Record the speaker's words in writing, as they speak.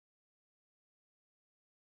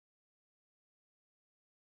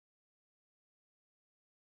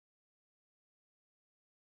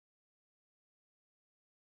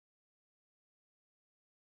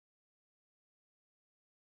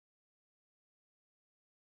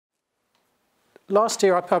last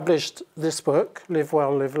year I published this book, Live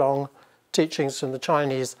Well, Live Long, Teachings from the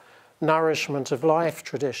Chinese Nourishment of Life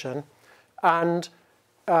Tradition. And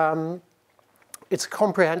it's a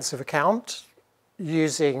comprehensive account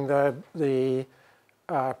using the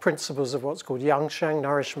principles of what's called Yangsheng,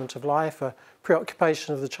 nourishment of life, a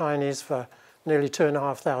preoccupation of the Chinese for nearly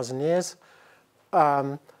 2,500 years,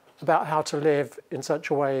 about how to live in such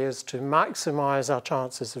a way as to maximize our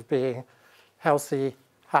chances of being healthy,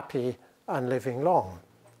 happy, and living long.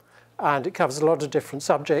 And it covers a lot of different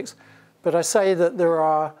subjects, but I say that there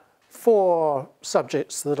are 4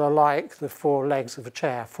 subjects that are like the 4 legs of a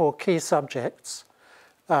chair, 4 key subjects.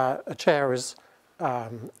 A chair is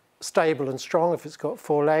stable and strong if it's got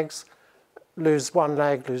 4 legs. Lose 1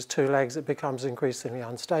 leg, lose 2 legs, it becomes increasingly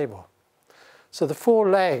unstable. So the 4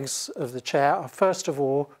 legs of the chair are, first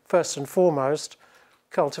and foremost,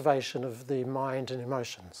 cultivation of the mind and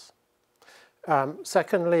emotions.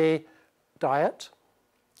 Secondly, diet.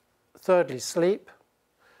 Thirdly, sleep.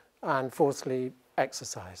 And fourthly,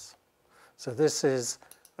 exercise. So this is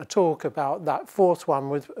a talk about that 4th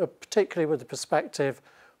one, particularly with the perspective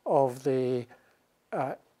of the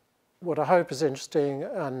what I hope is interesting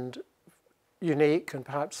and unique and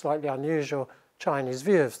perhaps slightly unusual Chinese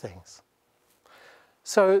view of things.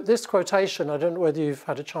 So this quotation, I don't know whether you've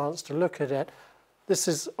had a chance to look at it. This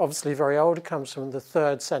is obviously very old. It comes from the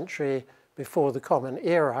 3rd century before the Common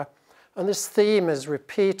Era. And this theme is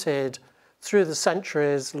repeated through the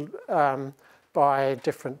centuries by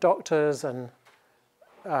different doctors and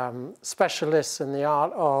specialists in the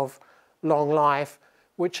art of long life,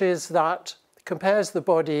 which is that compares the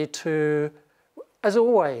body to, as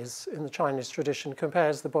always in the Chinese tradition,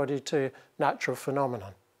 compares the body to natural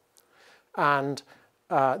phenomenon. And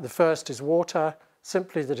the first is water,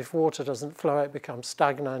 simply that if water doesn't flow, it becomes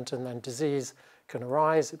stagnant and then disease can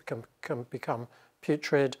arise, it can become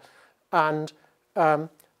putrid. And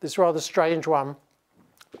this rather strange one,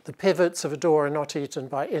 the pivots of a door are not eaten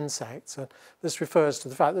by insects. And this refers to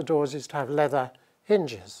the fact that doors used to have leather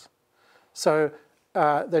hinges. So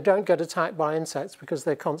they don't get attacked by insects because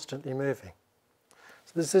they're constantly moving.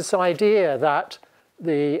 So there's this idea that,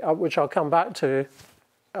 which I'll come back to,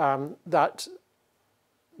 that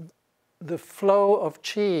the flow of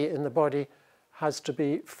qi in the body has to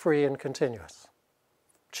be free and continuous.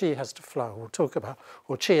 Qi has to flow, we'll talk about,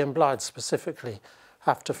 or qi and blood specifically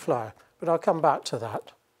have to flow. But I'll come back to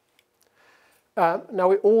that. Now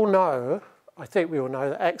we all know, I think we all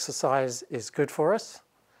know, that exercise is good for us.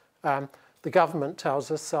 The government tells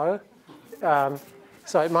us so,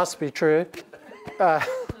 so it must be true.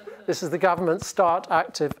 This is the government's Start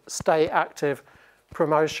Active, Stay Active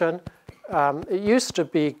promotion. It used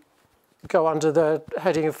to go under the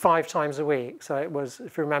heading of 5 times a week. So it was,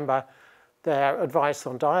 if you remember, their advice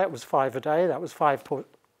on diet was 5 a day. That was 5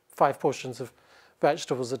 portions of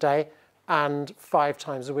vegetables a day. And 5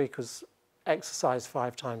 times a week was exercise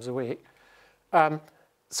 5 times a week.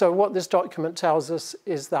 So what this document tells us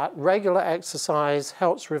is that regular exercise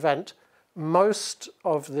helps prevent most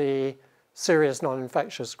of the serious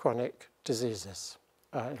non-infectious chronic diseases.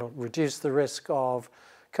 It'll reduce the risk of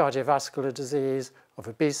cardiovascular disease, of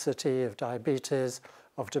obesity, of diabetes,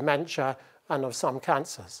 of dementia, and of some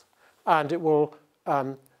cancers. And it will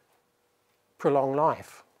prolong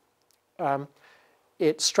life.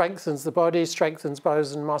 It strengthens the body, strengthens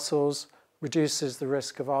bones and muscles, reduces the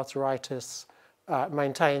risk of arthritis,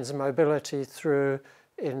 maintains mobility through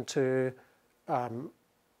into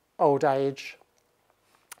old age.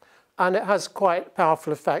 And it has quite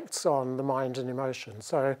powerful effects on the mind and emotion.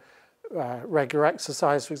 So regular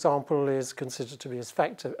exercise, for example, is considered to be as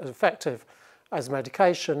effective as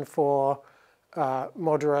medication for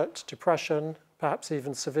moderate depression, perhaps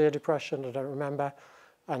even severe depression, I don't remember,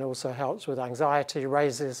 and also helps with anxiety,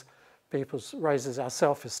 raises our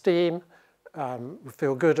self-esteem, we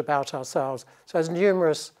feel good about ourselves. So it has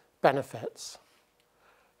numerous benefits.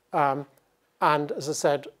 And as I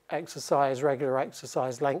said, regular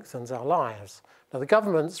exercise lengthens our lives. Now the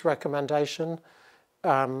government's recommendation,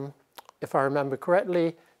 if I remember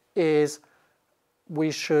correctly, is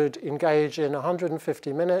we should engage in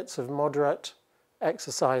 150 minutes of moderate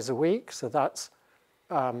exercise a week. So that's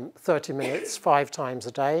 30 minutes 5 times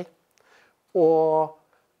a day, or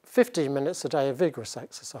 15 minutes a day of vigorous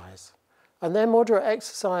exercise. And then moderate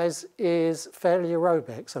exercise is fairly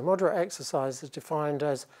aerobic. So moderate exercise is defined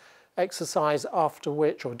as exercise after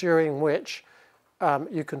which or during which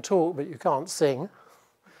you can talk but you can't sing.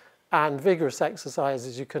 And vigorous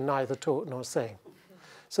exercises you can neither talk nor sing.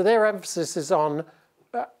 So their emphasis is on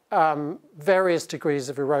various degrees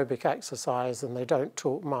of aerobic exercise, and they don't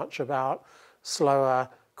talk much about slower,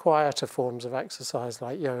 quieter forms of exercise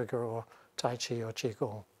like yoga or Tai Chi or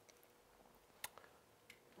Qigong.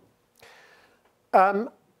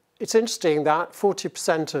 It's interesting that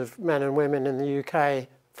 40% of men and women in the UK,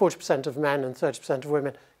 40% of men and 30% of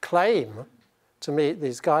women claim to meet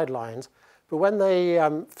these guidelines, but when they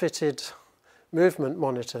fitted movement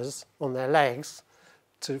monitors on their legs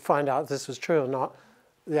to find out if this was true or not,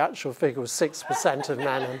 the actual figure was 6% of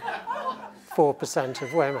men and 4%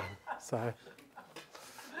 of women. So,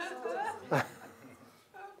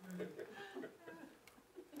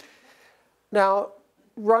 now,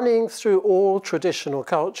 running through all traditional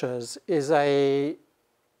cultures is a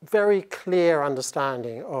very clear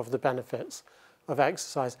understanding of the benefits of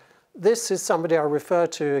exercise. This is somebody I refer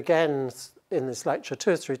to again in this lecture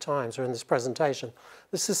 2 or 3 times, or in this presentation.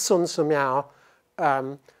 This is Sun Simiao,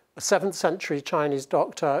 a 7th century Chinese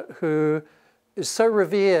doctor who is so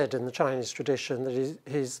revered in the Chinese tradition that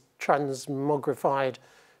he's transmogrified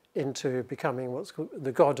into becoming what's called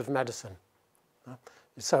the god of medicine.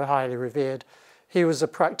 He's so highly revered. He was a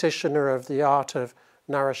practitioner of the art of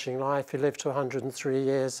nourishing life. He lived to 103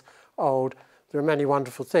 years old. There are many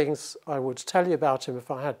wonderful things I would tell you about him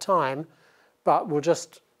if I had time, but we'll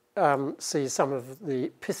just see some of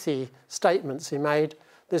the pithy statements he made.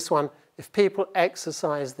 This one, if people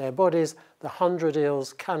exercise their bodies, the 100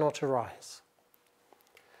 ills cannot arise.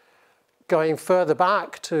 Going further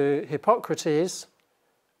back to Hippocrates,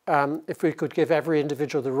 if we could give every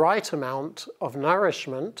individual the right amount of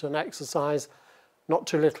nourishment and exercise, not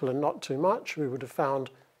too little and not too much, we would have found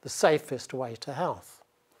the safest way to health.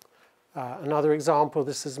 Another example,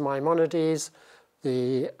 this is Maimonides,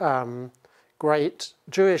 the great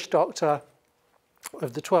Jewish doctor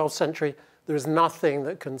of the 12th century. There is nothing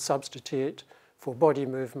that can substitute for body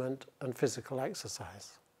movement and physical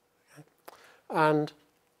exercise. Okay? And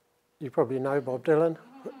you probably know Bob Dylan.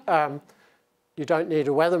 You don't need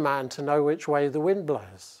a weatherman to know which way the wind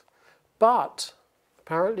blows. But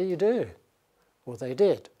apparently you do, or they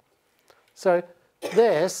did. So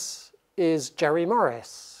this is Jerry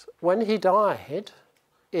Morris. When he died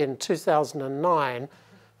in 2009,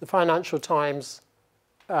 the Financial Times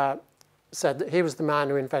said that he was the man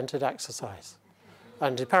who invented exercise.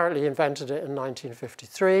 And apparently he invented it in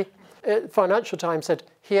 1953. Financial Times said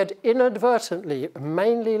he had inadvertently,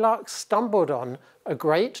 mainly luck, stumbled on a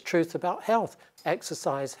great truth about health.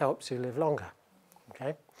 Exercise helps you live longer.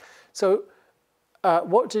 Okay? So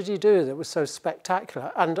what did he do that was so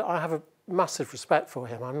spectacular? And I have a massive respect for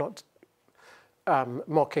him. I'm not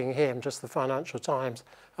mocking him, just the Financial Times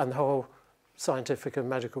and the whole scientific and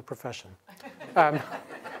medical profession.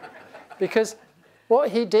 Because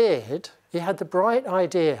what he did, he had the bright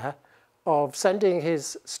idea of sending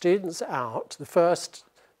his students out. The first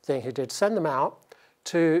thing he did, send them out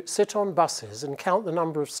to sit on buses and count the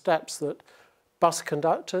number of steps that bus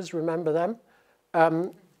conductors, remember them,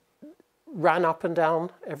 ran up and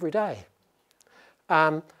down every day.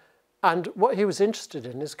 And what he was interested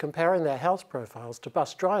in is comparing their health profiles to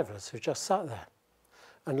bus drivers who just sat there.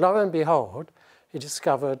 And lo and behold, he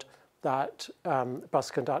discovered that bus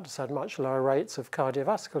conductors had much lower rates of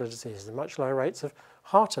cardiovascular disease and much lower rates of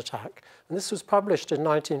heart attack. And this was published in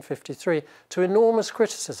 1953 to enormous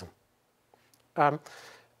criticism.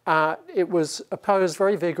 It was opposed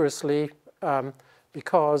very vigorously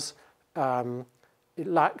because it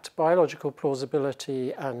lacked biological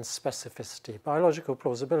plausibility and specificity. Biological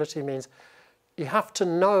plausibility means you have to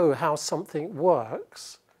know how something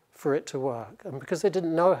works for it to work. And because they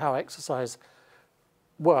didn't know how exercise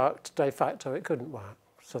worked, de facto it couldn't work.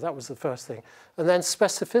 So that was the first thing. And then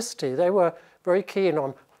specificity, they were very keen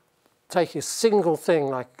on taking a single thing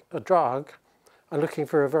like a drug and looking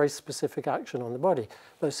for a very specific action on the body.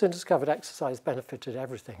 But they soon discovered exercise benefited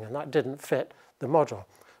everything, and that didn't fit the model.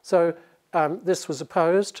 So this was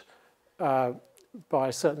opposed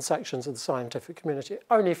by certain sections of the scientific community,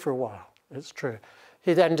 only for a while, it's true.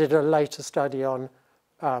 He then did a later study on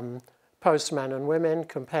postmen and women,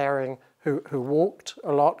 comparing who walked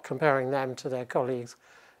a lot, comparing them to their colleagues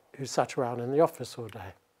who sat around in the office all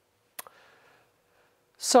day.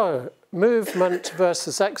 So, movement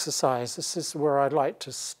versus exercise. This is where I'd like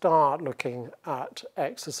to start looking at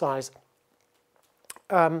exercise.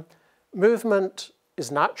 Movement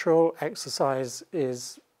is natural, exercise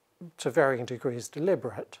is to varying degrees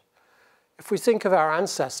deliberate. If we think of our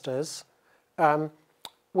ancestors,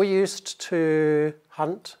 we used to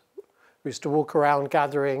hunt, we used to walk around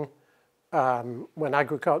gathering. When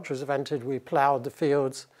agriculture was invented, we ploughed the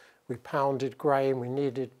fields, we pounded grain, we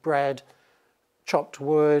kneaded bread, chopped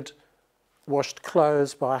wood, washed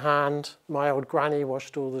clothes by hand. My old granny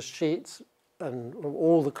washed all the sheets and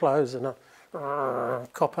all the clothes in a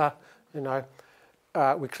copper, you know.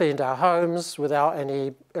 We cleaned our homes without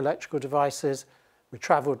any electrical devices. We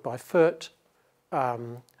travelled by foot,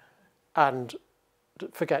 and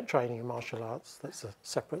forget training in martial arts. That's a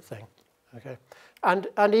separate thing. Okay,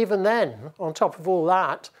 and even then, on top of all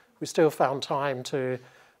that, we still found time to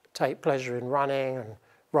take pleasure in running and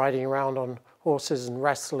riding around on horses and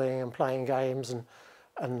wrestling and playing games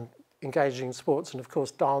and engaging in sports, and of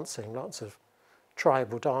course dancing, lots of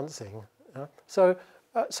tribal dancing. So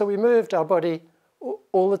we moved our body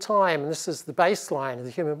all the time, and this is the baseline of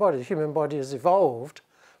the human body. The human body has evolved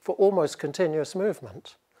for almost continuous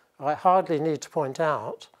movement. I hardly need to point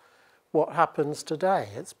out what happens today.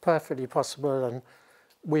 It's perfectly possible, and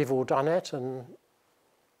we've all done it, and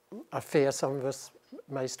I fear some of us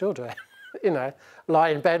may still do it. You know, lie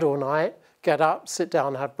in bed all night, get up, sit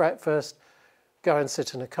down, have breakfast, go and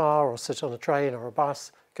sit in a car or sit on a train or a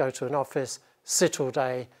bus, go to an office, sit all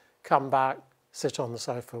day, come back, sit on the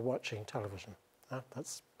sofa watching television.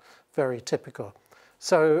 That's very typical.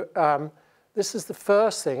 So this is the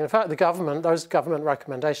first thing. In fact, the government, those government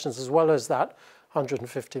recommendations, as well as that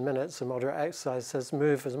 150 minutes of moderate exercise, says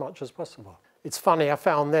move as much as possible. It's funny, I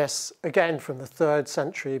found this, again, from the 3rd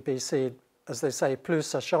century BC, as they say, plus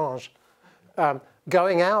ça change.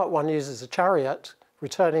 Going out, one uses a chariot.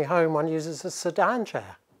 Returning home, one uses a sedan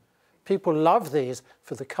chair. People love these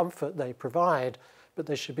for the comfort they provide, but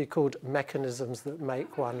they should be called mechanisms that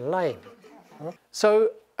make one lame.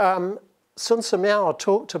 So Sun Tzu Miao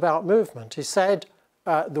talked about movement. He said,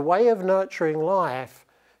 the way of nurturing life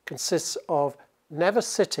consists of never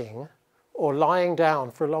sitting or lying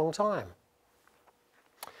down for a long time.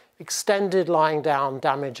 Extended lying down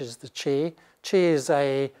damages the qi. Qi is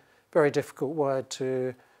a very difficult word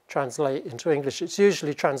to translate into English. It's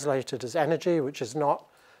usually translated as energy, which is not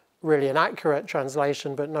really an accurate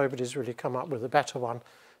translation, but nobody's really come up with a better one.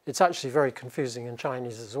 It's actually very confusing in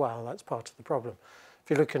Chinese as well. That's part of the problem. If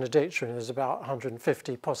you look in a dictionary, there's about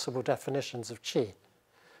 150 possible definitions of qi.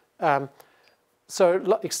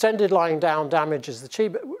 So extended lying down damages the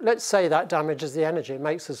qi, but let's say that damages the energy. It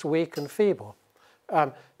makes us weak and feeble.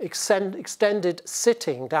 Extended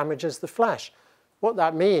sitting damages the flesh. What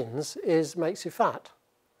that means is makes you fat.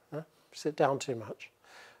 Sit down too much.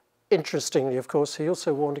 Interestingly, of course, he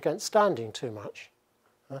also warned against standing too much.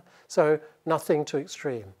 So nothing too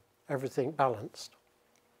extreme, everything balanced.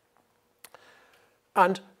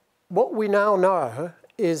 And what we now know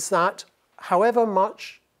is that however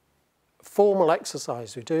much formal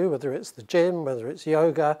exercise we do, whether it's the gym, whether it's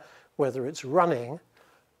yoga, whether it's running,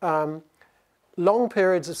 long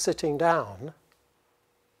periods of sitting down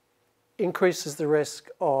increases the risk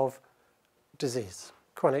of disease,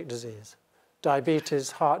 chronic disease,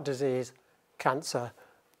 diabetes, heart disease, cancer,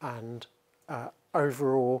 and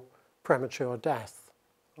overall premature death.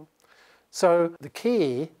 So the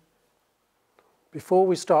key, before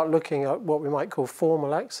we start looking at what we might call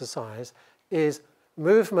formal exercise, is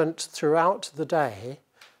movement throughout the day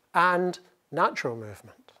and natural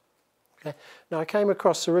movement. Okay? Now, I came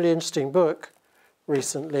across a really interesting book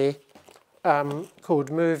recently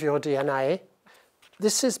called Move Your DNA.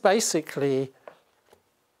 This is basically,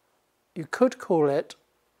 you could call it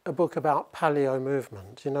a book about paleo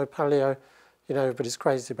movement. You know, paleo, you know, everybody's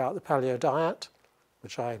crazy about the paleo diet,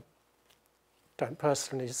 which I don't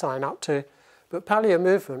personally sign up to. But paleo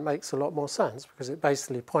movement makes a lot more sense because it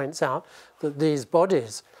basically points out that these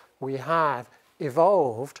bodies we have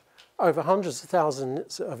evolved over hundreds of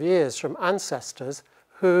thousands of years from ancestors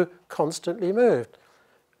who constantly moved.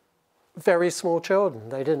 Very small children,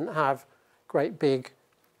 they didn't have great big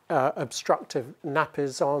obstructive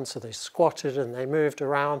nappies on, so they squatted and they moved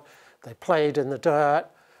around, they played in the dirt,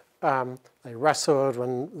 they wrestled.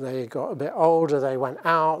 When they got a bit older, they went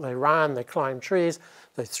out, they ran, they climbed trees,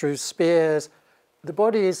 they threw spears. The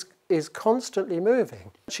body is constantly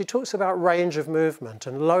moving. She talks about range of movement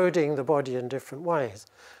and loading the body in different ways.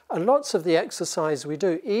 And lots of the exercise we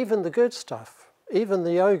do, even the good stuff, even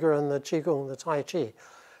the yoga and the qigong, the tai chi,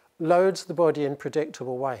 loads the body in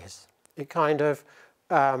predictable ways. It kind of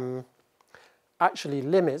actually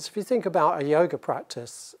limits. If you think about a yoga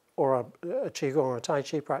practice or a qigong or a tai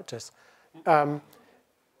chi practice,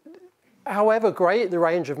 however great the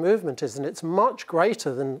range of movement is, and it's much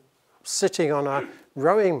greater than sitting on a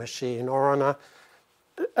rowing machine or on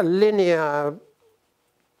a linear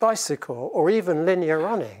bicycle or even linear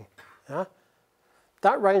running, yeah?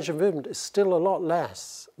 That range of movement is still a lot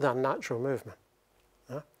less than natural movement.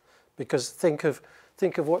 Yeah? Because think of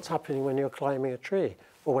what's happening when you're climbing a tree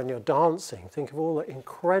or when you're dancing. Think of all the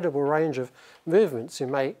incredible range of movements you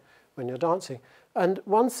make when you're dancing. And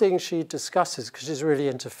one thing she discusses, because she's really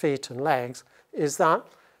into feet and legs, is that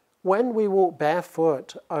when we walk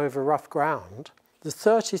barefoot over rough ground, the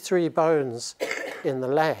 33 bones in the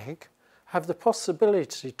leg have the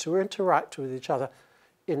possibility to interact with each other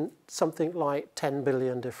in something like 10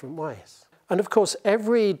 billion different ways. And of course,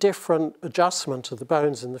 every different adjustment of the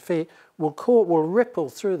bones in the feet will ripple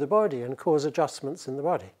through the body and cause adjustments in the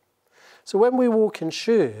body. So when we walk in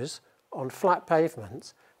shoes on flat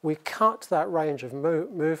pavements, we cut that range of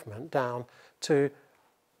movement down to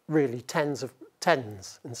really tens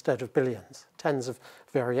instead of billions, tens of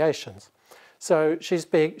variations. So she's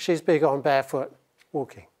big on barefoot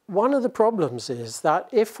walking. One of the problems is that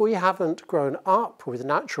if we haven't grown up with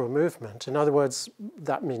natural movement, in other words,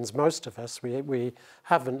 that means most of us, we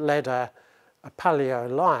haven't led a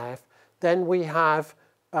paleo life, then we have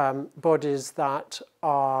bodies that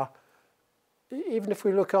are, even if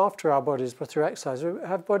we look after our bodies but through exercise, we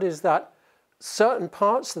have bodies that certain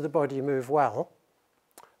parts of the body move well,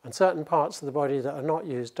 and certain parts of the body that are not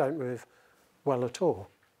used don't move well at all.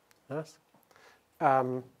 Yes?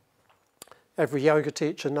 Every yoga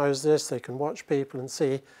teacher knows this. They can watch people and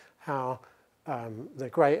see how they're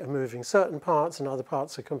great at moving certain parts and other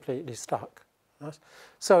parts are completely stuck. Yes?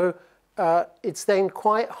 So it's then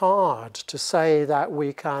quite hard to say that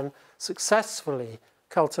we can successfully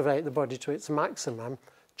cultivate the body to its maximum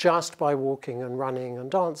just by walking and running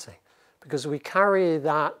and dancing, because we carry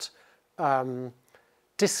that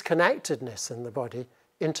disconnectedness in the body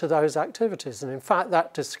into those activities. And in fact,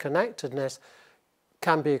 that disconnectedness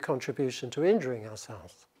can be a contribution to injuring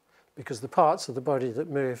ourselves, because the parts of the body that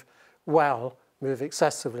move well move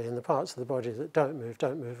excessively, and the parts of the body that don't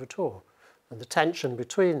move at all. And the tension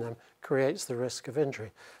between them creates the risk of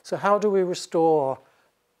injury. So how do we restore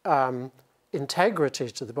integrity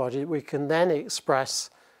to the body? We can then express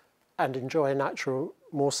and enjoy natural,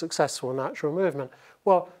 more successful natural movement.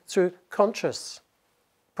 Well, through conscious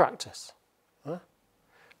practice.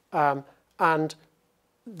 And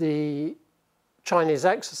the Chinese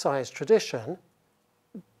exercise tradition,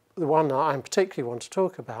 the one that I particularly want to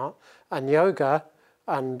talk about, and yoga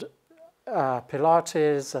and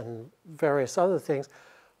Pilates and various other things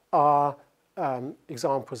are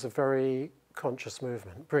examples of very conscious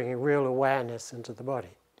movement, bringing real awareness into the body.